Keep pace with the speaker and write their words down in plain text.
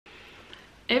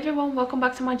Hey everyone, welcome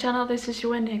back to my channel. This is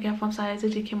Wendy again from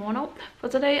Chayatsuji Kimono. For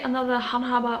today, another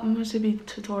Hanhaba Musubi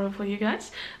tutorial for you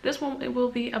guys. This one it will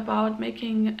be about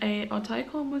making a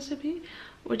Otaiko Musubi,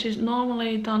 which is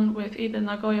normally done with either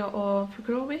Nagoya or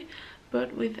Fukuobi,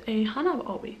 but with a Hanhaba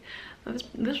obi. Now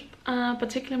this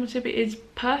particular Musubi is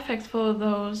perfect for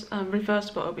those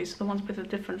reversible obis, the ones with a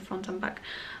different front and back.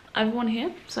 I have one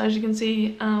here, so as you can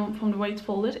see from the way it's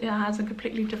folded, it has a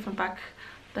completely different back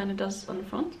than it does on the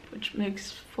front, which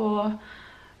makes for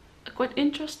a quite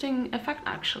interesting effect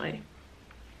actually.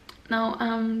 Now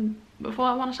before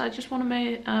I start, I just want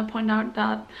to point out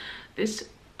that this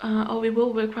obi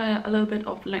will require a little bit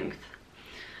of length.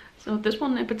 So this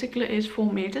one in particular is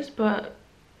 4 meters, but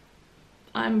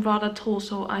I'm rather tall,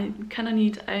 so I kind of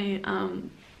need a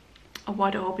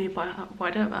wider obi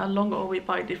a longer obi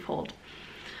by default.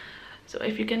 So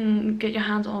if you can get your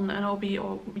hands on an obi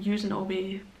or use an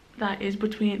obi that is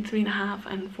between 3.5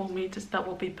 and 4 meters, that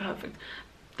will be perfect.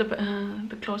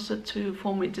 The closer to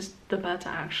 4 meters, the better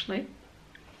actually.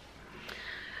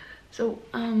 So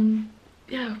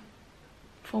yeah,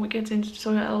 before we get into the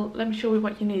tutorial, let me show you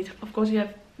what you need. Of course, you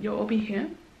have your obi here.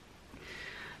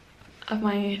 I have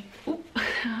my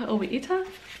obi ita,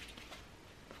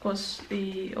 of course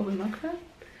the obi makura.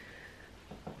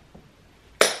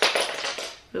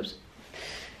 Oops.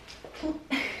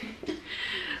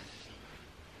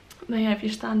 Then you have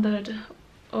your standard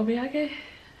obiage,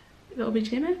 the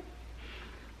obijime,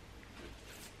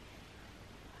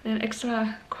 an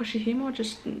extra koshihimo,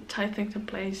 just tie things in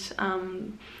place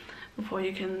before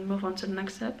you can move on to the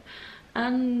next step,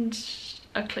 and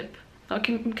a clip. Now it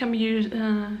can be used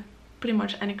pretty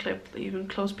much any clip, even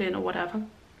clothespin or whatever,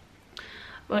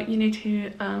 but you need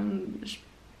to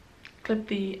clip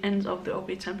the ends of the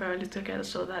obi temporarily together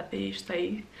so that they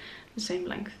stay the same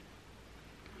length.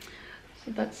 So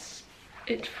that's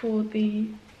it for the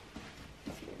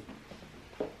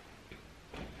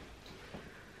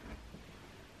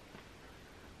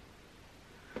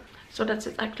that's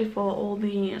it actually for all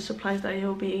the supplies that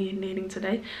you'll be needing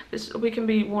today. This we can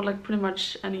be worn like pretty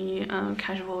much any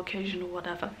casual occasion or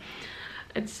whatever.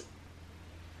 It's,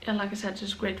 yeah, like I said,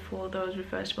 just great for those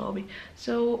reversible obi.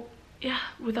 So yeah,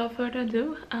 without further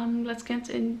ado, let's get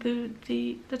into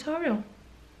the tutorial.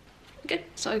 Okay,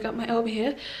 so I got my obi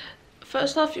here.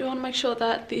 First off, you want to make sure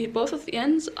that both of the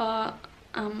ends are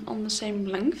on the same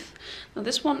length. Now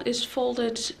this one is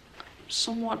folded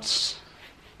somewhat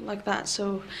like that,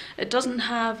 so it doesn't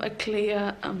have a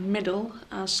clear middle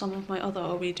as some of my other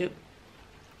obi do.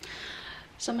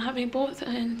 So I'm having both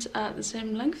ends at the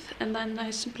same length, and then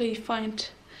I simply find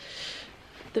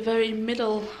the very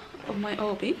middle of my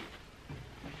obi.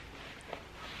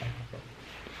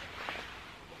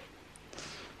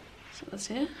 So that's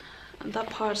here, and that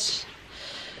part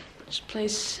just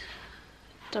place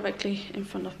directly in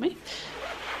front of me.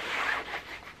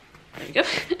 There we go.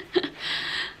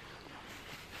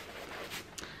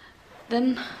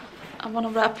 Then I want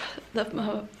to wrap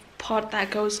the part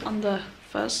that goes under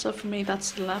first, so for me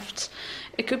that's the left.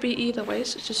 It could be either way,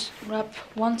 so just wrap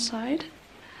one side,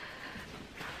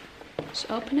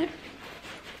 just open it,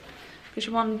 because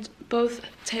you want both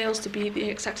tails to be the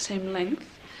exact same length,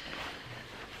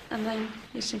 and then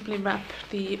you simply wrap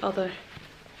the other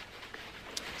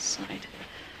side.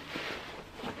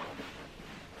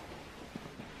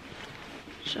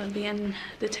 So at the end,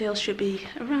 the tail should be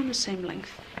around the same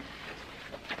length.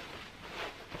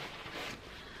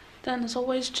 Then, as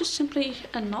always, just simply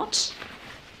a knot,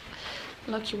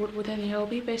 like you would with any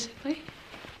obi, basically.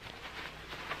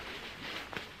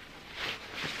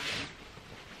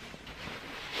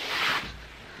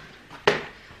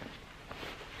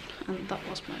 And that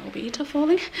was my obi ita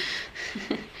falling.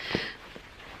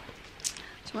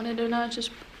 So what I do now is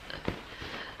just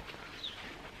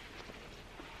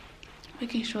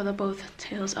making sure that both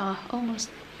tails are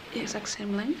almost the exact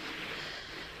same length,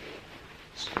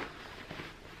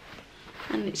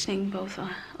 and loosening both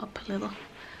up a little.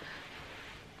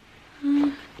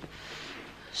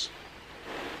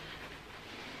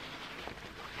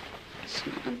 It's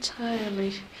not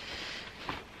entirely.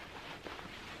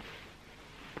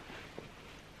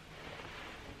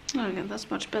 Oh, again, that's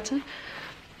much better.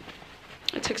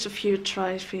 It takes a few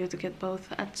tries for you to get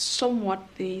both at somewhat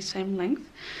the same length.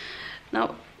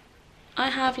 Now, I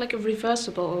have like a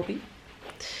reversible obi.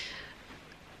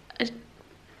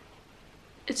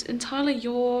 It's entirely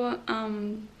your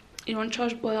in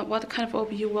charge what kind of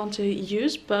obi you want to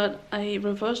use, but a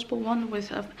reversible one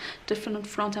with a different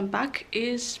front and back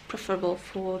is preferable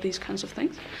for these kinds of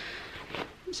things.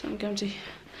 So I'm going to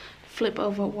flip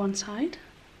over one side.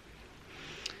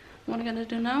 What I'm going to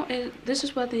do now is, this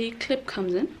is where the clip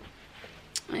comes in.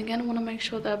 Again, I want to make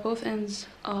sure that both ends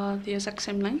are the exact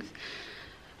same length.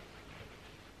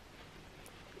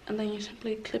 And then you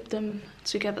simply clip them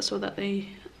together so that they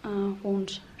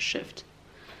won't shift.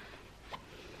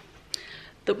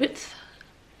 The width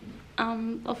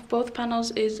of both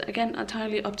panels is again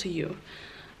entirely up to you.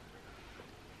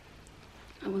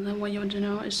 And then what you want to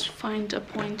know is find a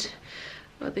point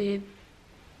where the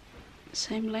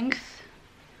same length,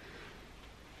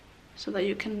 so that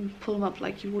you can pull them up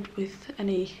like you would with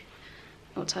any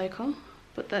Otaiko,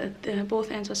 but that both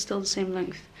ends are still the same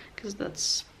length, because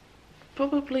that's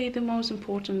probably the most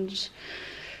important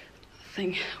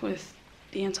thing with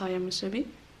the entire musubi.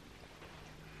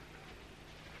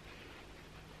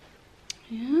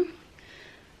 Yeah.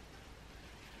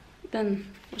 Then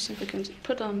we're simply going to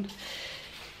put on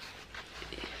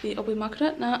the obi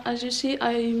makura. Now, as you see,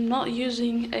 I'm not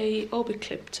using a obi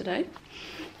clip today.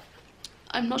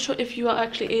 I'm not sure if you are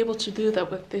actually able to do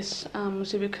that with this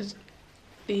musubi, because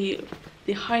the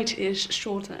height is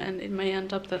shorter, and it may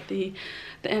end up that the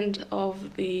end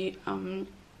of the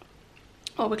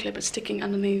obi clip is sticking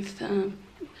underneath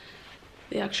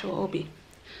the actual obi.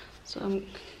 So I'm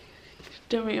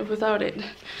doing it without it,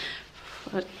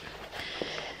 but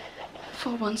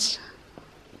for once.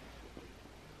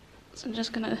 So I'm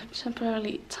just gonna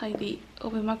temporarily tie the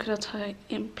obi makura tie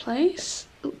in place.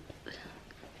 Ooh.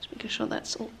 Just making sure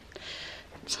that's all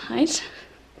tight.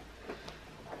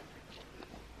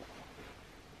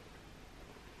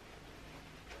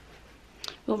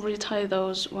 We'll retie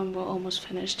those when we're almost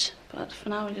finished, but for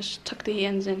now we just tuck the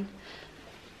ends in.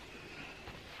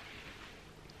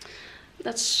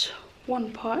 That's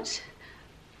one part.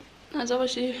 As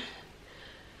always,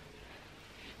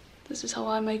 this is how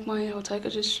I make my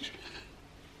Otaiko, just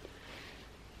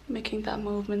making that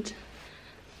movement.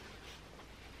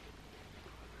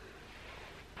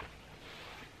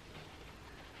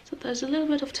 So there's a little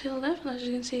bit of tail left, and as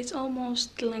you can see, it's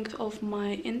almost the length of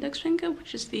my index finger,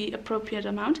 which is the appropriate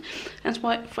amount. And that's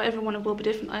why for everyone it will be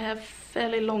different. I have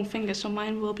fairly long fingers, so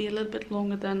mine will be a little bit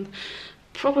longer than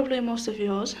probably most of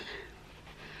yours.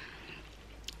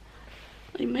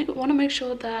 You want to make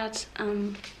sure that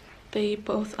they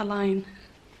both align,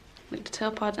 like the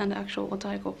tail part and the actual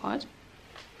Otaiko part.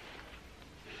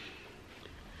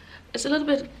 It's a little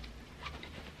bit,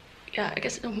 yeah, I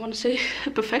guess I don't want to say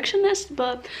perfectionist,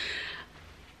 but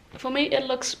for me it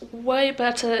looks way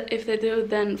better if they do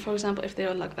than, for example, if they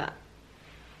are like that.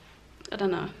 I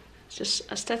don't know, it's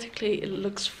just aesthetically it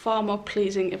looks far more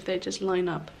pleasing if they just line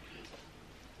up.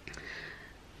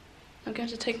 I'm going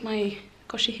to take my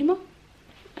koshihimo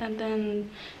and then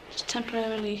just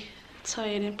temporarily tie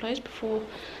it in place before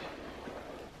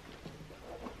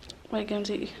we're going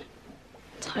to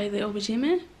tie the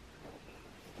obijime.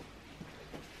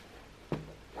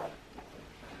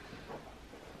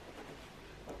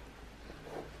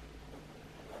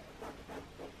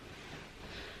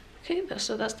 Okay,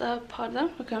 so that's that part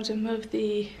done. We're going to move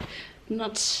the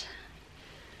nuts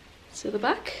to the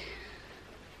back.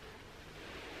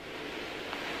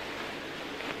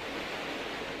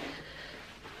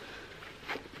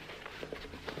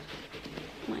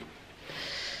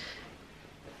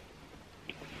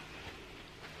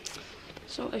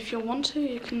 So if you want to,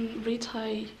 you can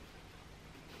retie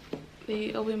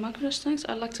the obi makura strings.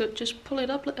 I like to just pull it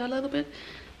up a little bit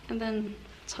and then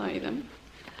tie them.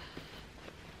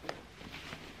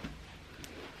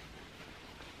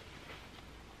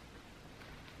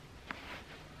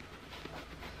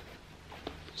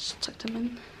 Just tuck them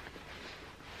in.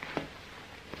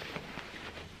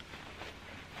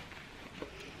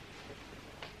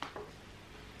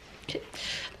 Okay,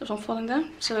 there's one falling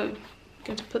down, so I'm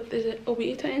going to put the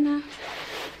obi-ita in now.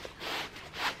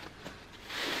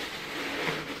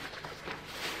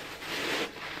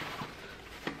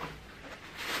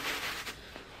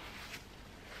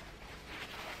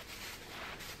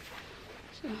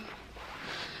 So,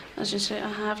 as you see, I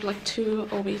have like two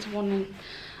obis, one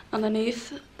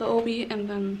underneath the obi and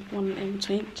then one in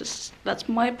between. Just that's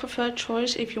my preferred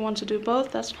choice. If you want to do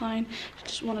both, that's fine. If you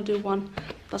just want to do one,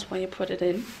 that's why you put it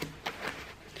in.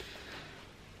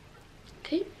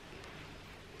 Okay.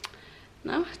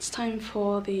 Now it's time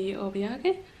for the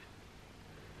obiage.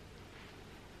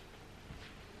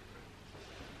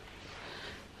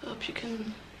 Hope you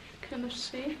can kind of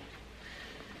see.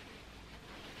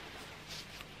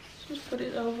 Just put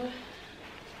it over.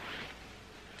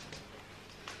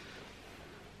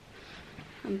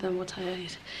 And then we'll tie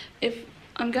it. If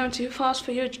I'm going too fast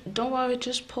for you, don't worry,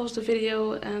 just pause the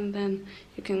video and then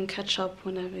you can catch up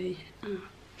whenever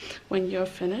when you're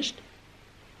finished.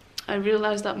 I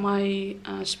realize that my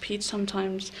speed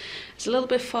sometimes is a little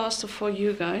bit faster for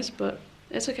you guys, but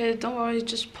It's okay, don't worry,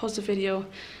 just pause the video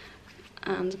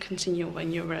and continue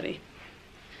when you're ready.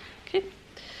 Okay,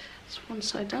 it's one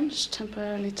side done, just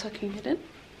temporarily tucking it in.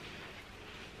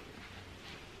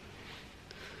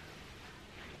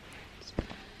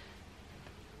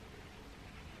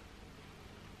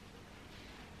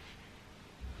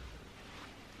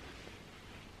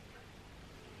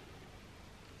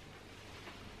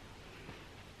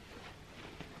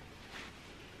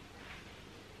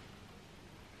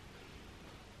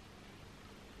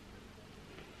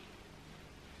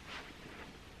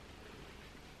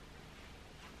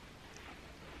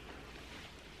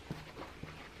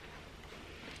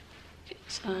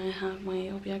 So I have my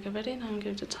obiaga ready, now I'm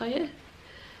going to tie it.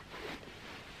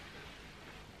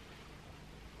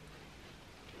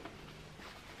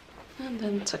 And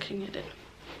then tucking it in.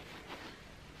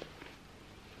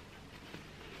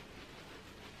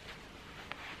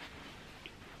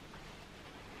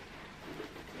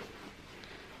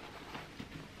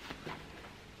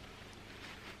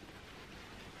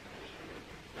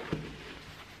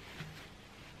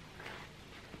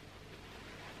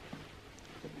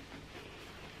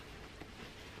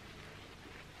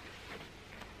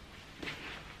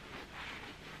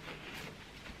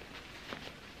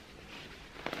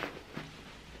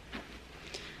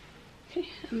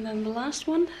 And then the last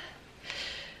one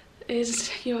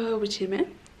is your obijime.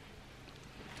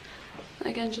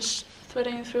 Again, just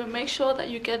threading through. Make sure that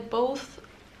you get both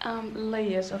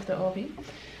layers of the obi.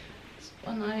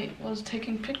 When I was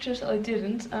taking pictures, I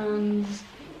didn't, and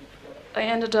I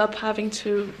ended up having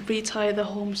to retie the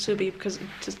whole musubi because it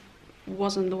just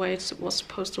wasn't the way it was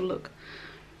supposed to look.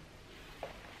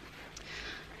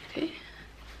 Okay.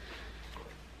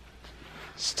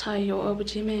 Just tie your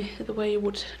obijime the way you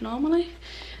would normally.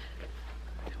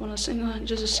 If you want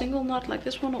just a single knot like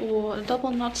this one or a double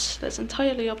knot, that's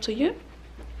entirely up to you.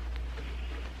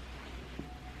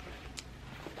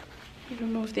 You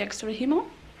remove the extra himo.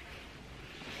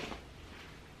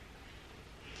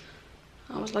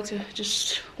 I always like to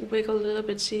just wiggle a little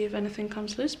bit, see if anything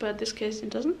comes loose, but in this case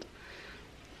it doesn't.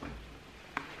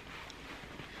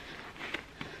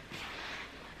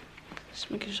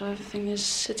 Just making sure everything is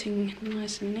sitting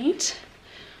nice and neat.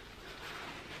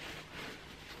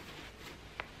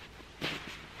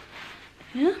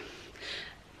 Yeah.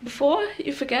 Before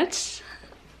you forget,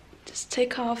 just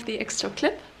take off the extra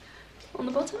clip on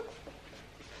the bottom.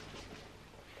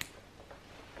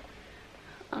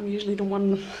 I'm usually the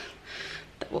one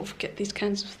that will forget these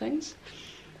kinds of things.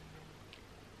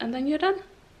 And then you're done.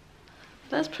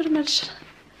 That's pretty much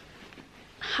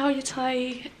how you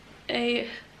tie a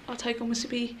Otaiko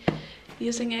Musubi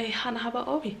using a Hanhaba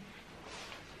obi.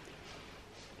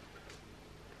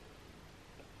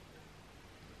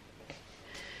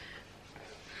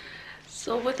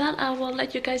 So with that, I will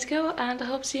let you guys go, and I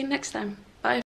hope to see you next time. Bye.